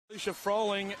Alicia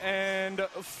Froling, and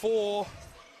for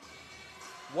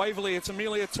Waverley, it's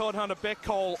Amelia Todd, Hunter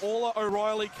Beck-Cole, Orla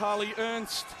O'Reilly, Carly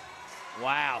Ernst.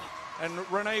 Wow. And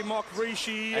Renee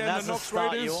Mock-Rishi and the Knox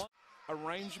Raiders.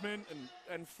 Arrangement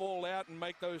and fall out and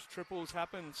make those triples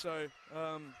happen. So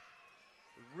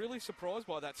really surprised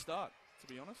by that start, to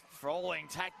be honest. Froling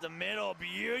tacked the middle.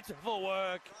 Beautiful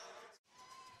work.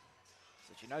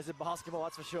 So she knows the basketball,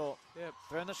 that's for sure. Yep.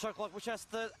 Throwing the shot clock, which has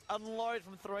to unload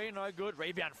from three. No good.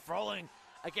 Rebound. Froling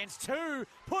against two.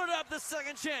 Put up the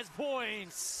second chance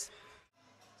points.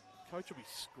 Coach will be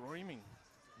screaming.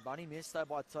 Bunny missed though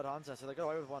by Todd Hunter, so they got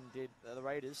away with one, did the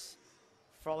Raiders.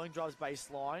 Froling drives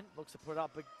baseline, looks to put it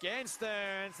up against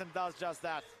Ernst and does just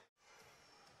that.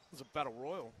 It was a battle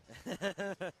royal.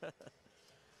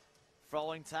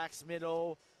 Froling tacks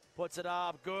middle, puts it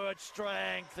up, good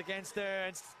strength against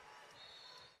Ernst.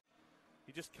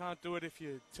 You just can't do it if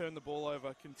you turn the ball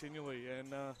over continually.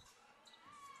 And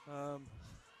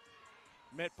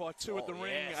met by two at the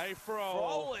ring,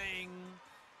 Froling.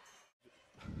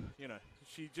 You know,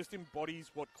 she just embodies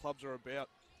what clubs are about.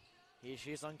 Here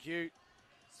she is on cue.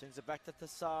 Swings it back to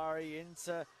Thassari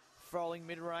into Froling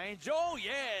mid-range. Oh,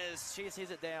 yes! She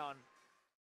sees it down.